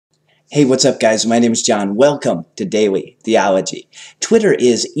Hey, what's up, guys? My name is John. Welcome to Daily Theology. Twitter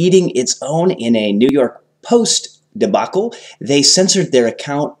is eating its own in a New York Post debacle. They censored their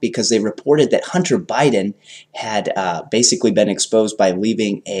account because they reported that Hunter Biden had basically been exposed by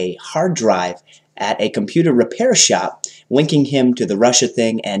leaving a hard drive at a computer repair shop, linking him to the Russia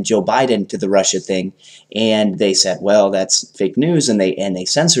thing and Joe Biden to the Russia thing. And they said, well, that's fake news, and they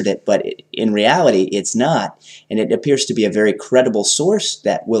censored it. But in reality, it's not. And it appears to be a very credible source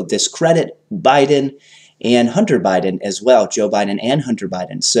that will discredit Biden and Hunter Biden as well, Joe Biden and Hunter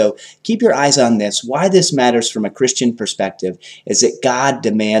Biden. So keep your eyes on this. Why this matters from a Christian perspective is that God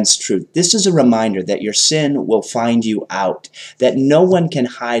demands truth. This is a reminder that your sin will find you out, that no one can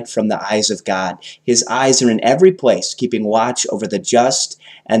hide from the eyes of God. His eyes are in every place, keeping watch over the just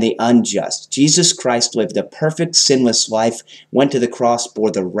and the unjust. Jesus Christ lived a perfect, sinless life, went to the cross,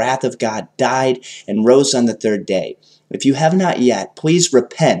 bore the wrath of God, died, and rose on the third day. If you have not yet, please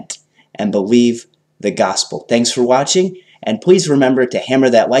repent and believe the gospel. Thanks for watching, and please remember to hammer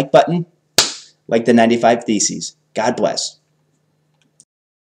that like button like the 95 Theses. God bless.